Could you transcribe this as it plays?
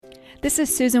This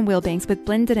is Susan Wilbanks with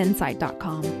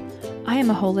blendedinsight.com. I am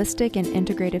a holistic and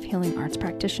integrative healing arts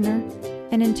practitioner,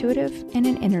 an intuitive, and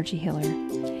an energy healer.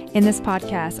 In this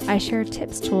podcast, I share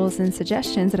tips, tools, and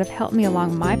suggestions that have helped me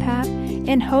along my path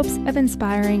in hopes of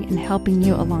inspiring and helping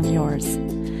you along yours.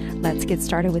 Let's get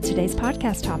started with today's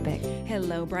podcast topic.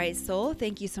 Hello, bright soul.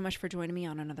 Thank you so much for joining me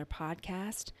on another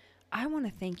podcast. I want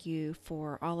to thank you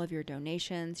for all of your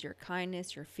donations, your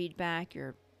kindness, your feedback,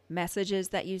 your messages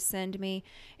that you send me.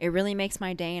 It really makes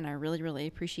my day, and I really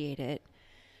appreciate it.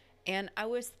 And I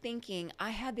was thinking,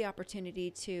 I had the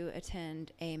opportunity to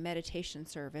attend a meditation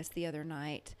service the other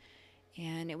night,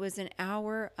 and it was an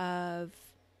hour of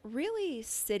really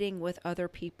sitting with other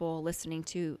people, listening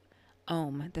to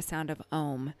Om, the sound of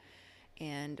Om.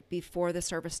 And before the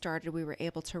service started, we were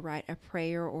able to write a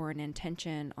prayer or an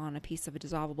intention on a piece of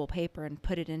dissolvable paper and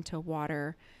put it into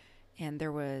water. And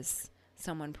there was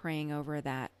someone praying over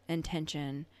that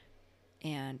intention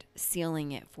and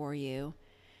sealing it for you.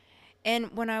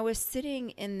 And when I was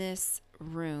sitting in this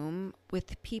room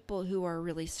with people who are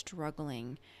really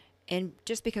struggling, and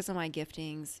just because of my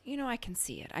giftings, I can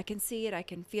see it. I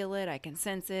can feel it, I can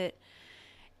sense it.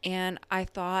 And I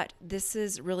thought, this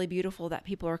is really beautiful that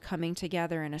people are coming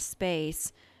together in a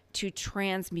space to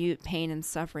transmute pain and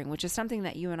suffering, which is something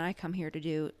that you and I come here to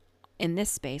do in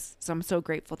this space. So I'm so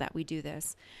grateful that we do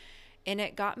this. And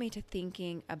it got me to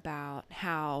thinking about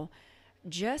how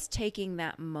just taking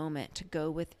that moment to go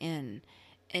within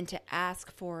and to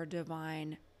ask for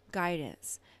divine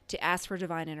guidance, to ask for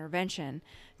divine intervention,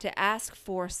 to ask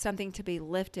for something to be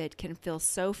lifted can feel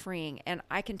so freeing. And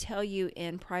I can tell you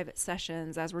in private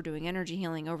sessions, as we're doing energy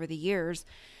healing over the years,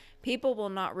 people will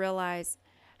not realize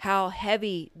how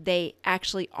heavy they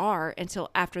actually are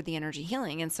until after the energy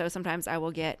healing. And so sometimes I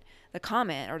will get the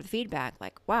comment or the feedback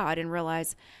like, wow, I didn't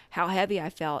realize how heavy I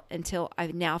felt until I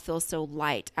now feel so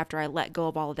light after I let go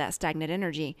of all of that stagnant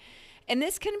energy. And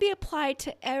this can be applied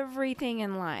to everything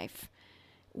in life.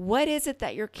 What is it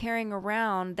that you're carrying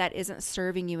around that isn't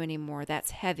serving you anymore,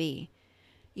 that's heavy?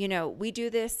 We do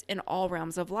this in all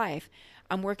realms of life.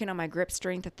 I'm working on my grip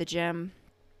strength at the gym.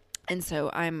 And so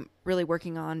I'm really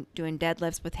working on doing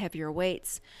deadlifts with heavier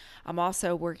weights. I'm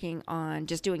also working on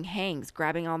just doing hangs,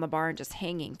 grabbing on the bar and just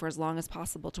hanging for as long as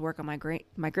possible to work on my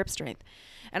grip strength.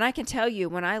 And I can tell you,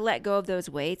 when I let go of those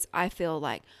weights, I feel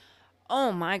like,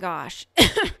 oh my gosh,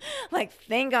 like,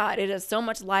 thank God it is so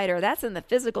much lighter. That's in the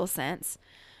physical sense,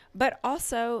 but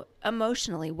also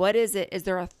emotionally. What is it? Is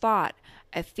there a thought,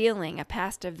 a feeling, a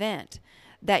past event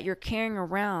that you're carrying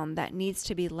around that needs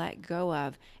to be let go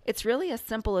of? It's really as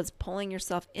simple as pulling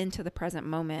yourself into the present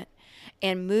moment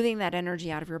and moving that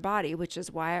energy out of your body, which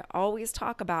is why I always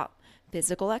talk about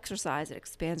physical exercise. It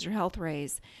expands your health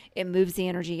rays. It moves the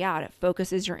energy out. It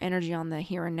focuses your energy on the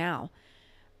here and now.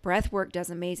 Breath work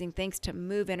does amazing things to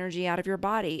move energy out of your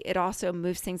body. It also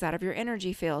moves things out of your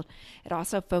energy field. It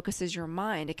also focuses your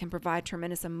mind. It can provide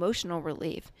tremendous emotional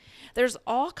relief. There's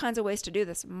all kinds of ways to do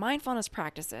this. Mindfulness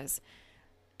practices.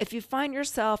 If you find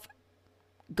yourself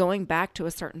going back to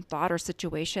a certain thought or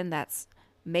situation that's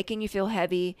making you feel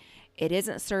heavy, it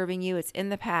isn't serving you, it's in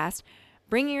the past,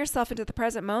 bringing yourself into the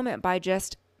present moment by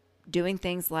just doing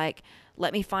things like,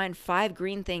 let me find 5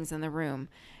 green things in the room.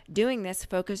 Doing this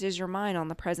focuses your mind on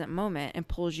the present moment and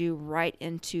pulls you right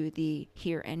into the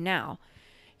here and now.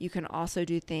 You can also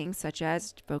do things such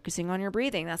as focusing on your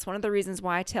breathing. That's one of the reasons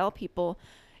why I tell people,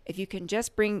 if you can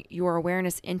just bring your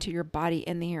awareness into your body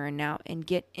in the here and now and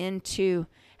get into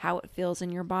how it feels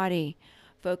in your body,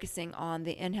 focusing on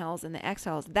the inhales and the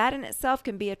exhales, that in itself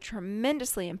can be a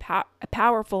tremendously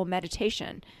powerful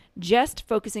meditation, just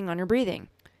focusing on your breathing.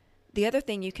 The other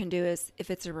thing you can do is,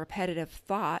 if it's a repetitive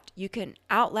thought, you can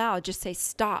out loud just say,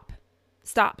 stop,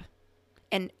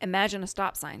 and imagine a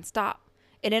stop sign, stop.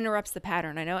 It interrupts the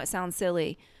pattern. I know it sounds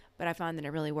silly, but I find that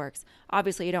it really works.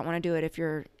 Obviously, you don't want to do it if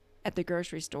you're at the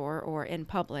grocery store or in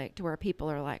public to where people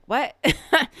are like, what?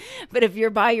 But if you're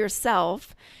by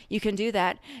yourself, you can do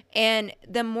that. And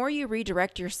the more you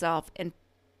redirect yourself and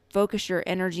focus your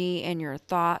energy and your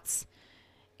thoughts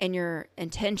and your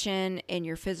intention and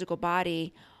your physical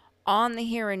body on the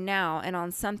here and now and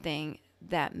on something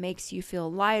that makes you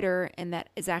feel lighter and that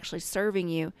is actually serving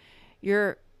you,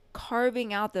 you're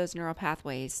carving out those neural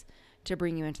pathways to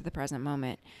bring you into the present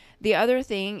moment. The other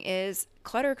thing is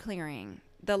clutter clearing.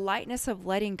 The lightness of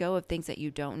letting go of things that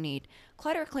you don't need.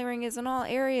 Clutter clearing is in all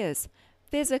areas,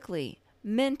 physically,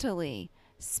 mentally,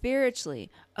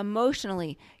 spiritually,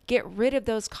 emotionally. Get rid of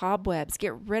those cobwebs.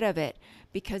 Get rid of it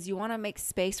because you want to make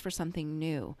space for something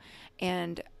new.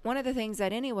 And one of the things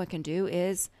that anyone can do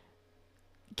is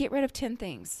get rid of 10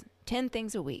 things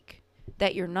a week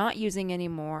that you're not using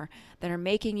anymore, that are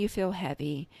making you feel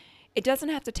heavy. It doesn't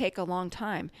have to take a long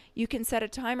time. You can set a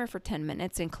timer for 10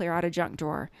 minutes and clear out a junk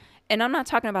drawer. And I'm not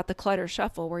talking about the clutter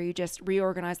shuffle where you just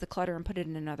reorganize the clutter and put it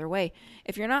in another way.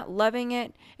 If you're not loving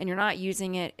it and you're not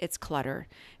using it, it's clutter.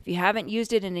 If you haven't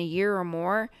used it in a year or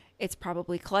more, it's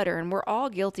probably clutter. And we're all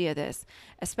guilty of this,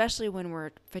 especially when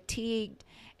we're fatigued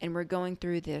and we're going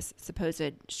through this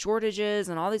supposed shortages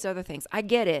and all these other things. I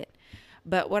get it.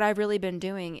 But what I've really been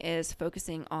doing is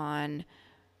focusing on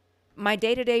my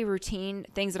day-to-day routine,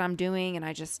 things that I'm doing,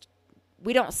 and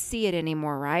we don't see it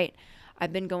anymore, right?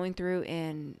 I've been going through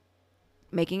and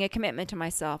making a commitment to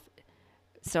myself.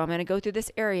 So I'm going to go through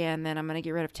this area and then I'm going to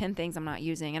get rid of 10 things I'm not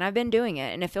using. And I've been doing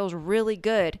it, and it feels really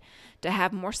good to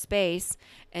have more space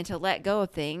and to let go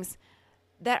of things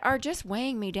that are just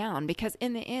weighing me down, because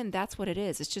in the end, that's what it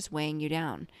is. It's just weighing you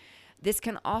down. This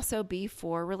can also be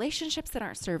for relationships that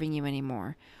aren't serving you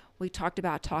anymore. We talked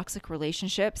about toxic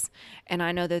relationships, and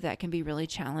I know that can be really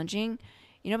challenging,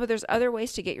 but there's other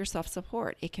ways to get yourself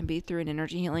support. It can be through an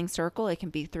energy healing circle. It can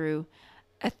be through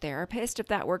a therapist, if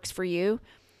that works for you.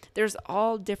 There's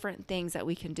all different things that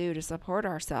we can do to support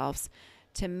ourselves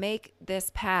to make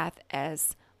this path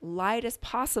as light as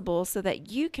possible so that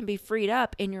you can be freed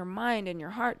up in your mind and your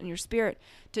heart and your spirit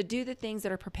to do the things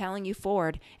that are propelling you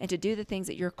forward and to do the things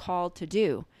that you're called to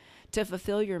do, to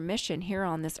fulfill your mission here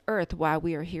on this earth while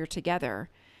we are here together.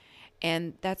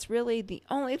 And that's really the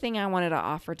only thing I wanted to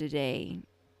offer today.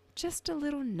 Just a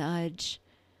little nudge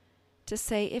to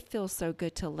say it feels so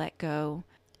good to let go.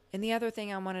 And the other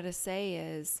thing I wanted to say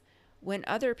is when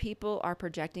other people are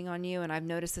projecting on you, and I've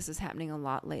noticed this is happening a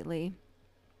lot lately,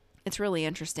 it's really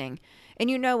interesting. And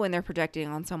when they're projecting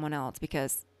on someone else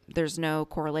because there's no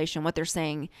correlation. What they're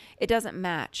saying, it doesn't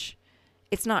match.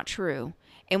 It's not true.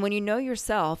 And when you know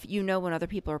yourself, you know when other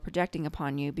people are projecting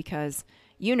upon you because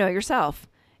you know yourself.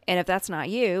 And if that's not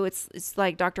you, it's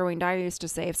like Dr. Wayne Dyer used to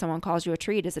say, if someone calls you a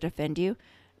tree, does it offend you?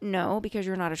 No, because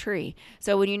you're not a tree.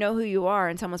 So when you know who you are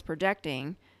and someone's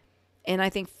projecting, and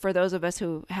I think for those of us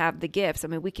who have the gifts,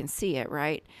 we can see it,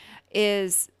 right?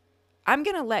 I'm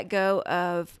going to let go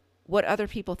of what other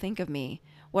people think of me.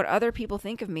 What other people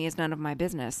think of me is none of my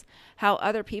business. How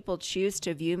other people choose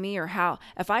to view me, or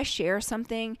if I share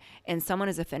something and someone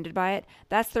is offended by it,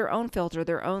 that's their own filter,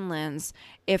 their own lens.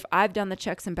 If I've done the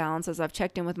checks and balances, I've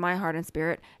checked in with my heart and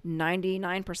spirit,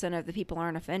 99% of the people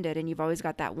aren't offended. And you've always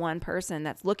got that one person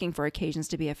that's looking for occasions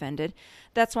to be offended,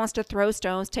 that wants to throw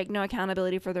stones, take no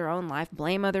accountability for their own life,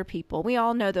 blame other people. We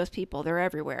all know those people. They're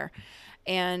everywhere.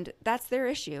 And that's their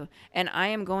issue. And I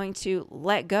am going to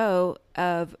let go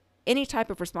of any type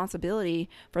of responsibility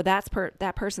for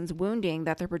that person's wounding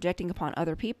that they're projecting upon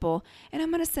other people. And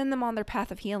I'm going to send them on their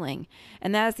path of healing.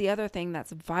 And that is the other thing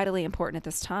that's vitally important at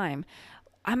this time.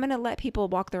 I'm going to let people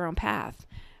walk their own path.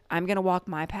 I'm going to walk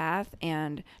my path.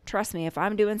 And trust me, if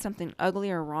I'm doing something ugly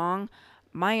or wrong,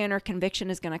 my inner conviction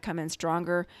is going to come in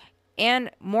stronger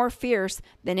and more fierce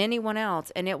than anyone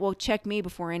else, and it will check me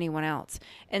before anyone else.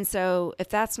 And so if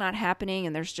that's not happening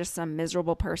and there's just some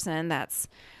miserable person that's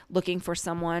looking for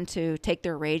someone to take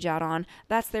their rage out on,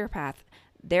 that's their path.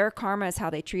 Their karma is how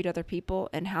they treat other people,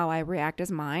 and how I react is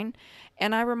mine.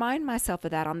 And I remind myself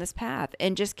of that on this path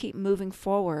and just keep moving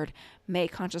forward,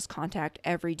 make conscious contact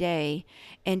every day,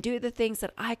 and do the things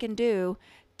that I can do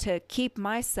to keep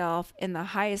myself in the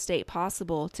highest state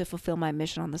possible to fulfill my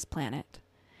mission on this planet.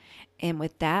 And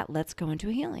with that, let's go into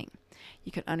healing.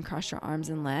 You can uncross your arms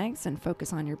and legs and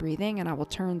focus on your breathing, and I will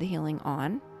turn the healing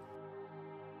on.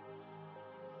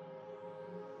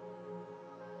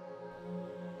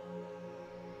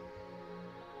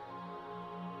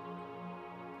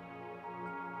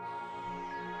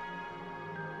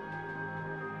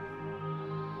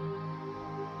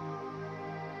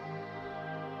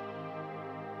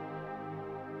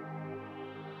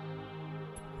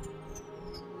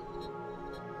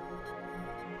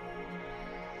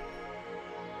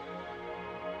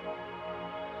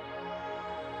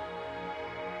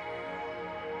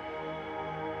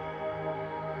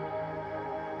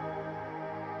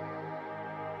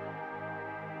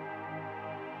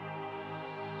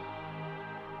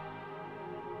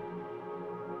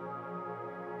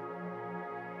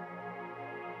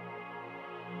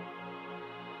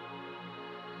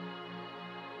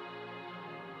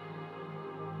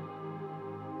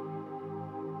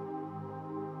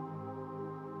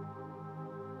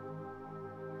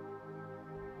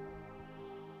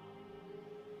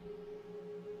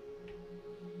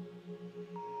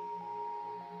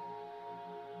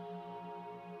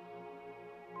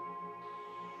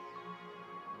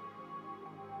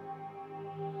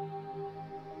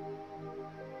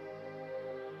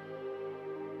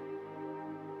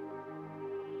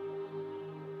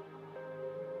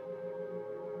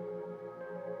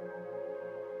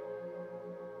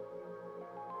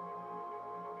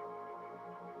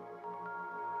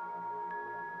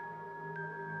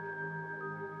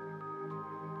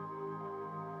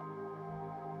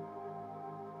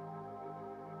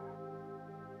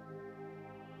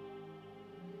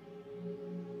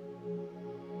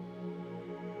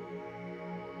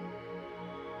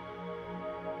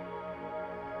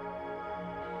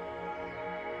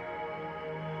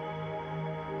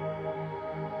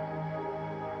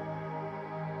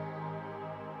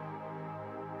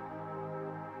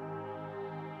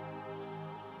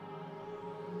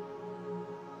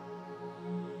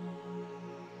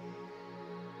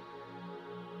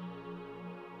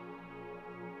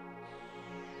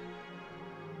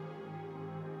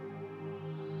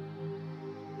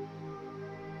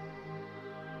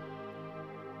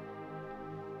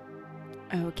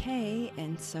 Okay,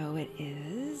 and so it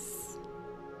is.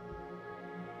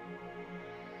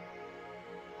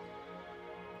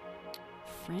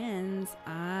 Friends,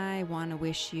 I want to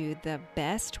wish you the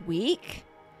best week.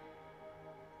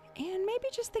 And maybe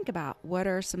just think about what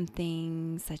are some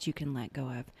things that you can let go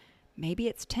of. Maybe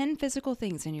it's 10 physical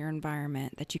things in your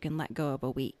environment that you can let go of a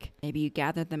week. Maybe you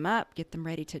gather them up, get them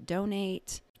ready to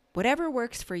donate. Whatever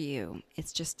works for you.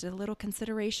 It's just a little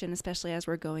consideration, especially as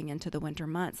we're going into the winter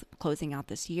months, closing out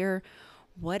this year.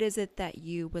 What is it that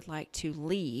you would like to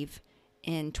leave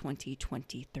in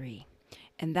 2023?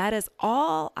 And that is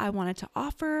all I wanted to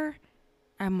offer.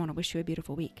 I want to wish you a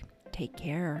beautiful week. Take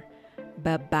care.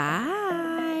 Bye-bye.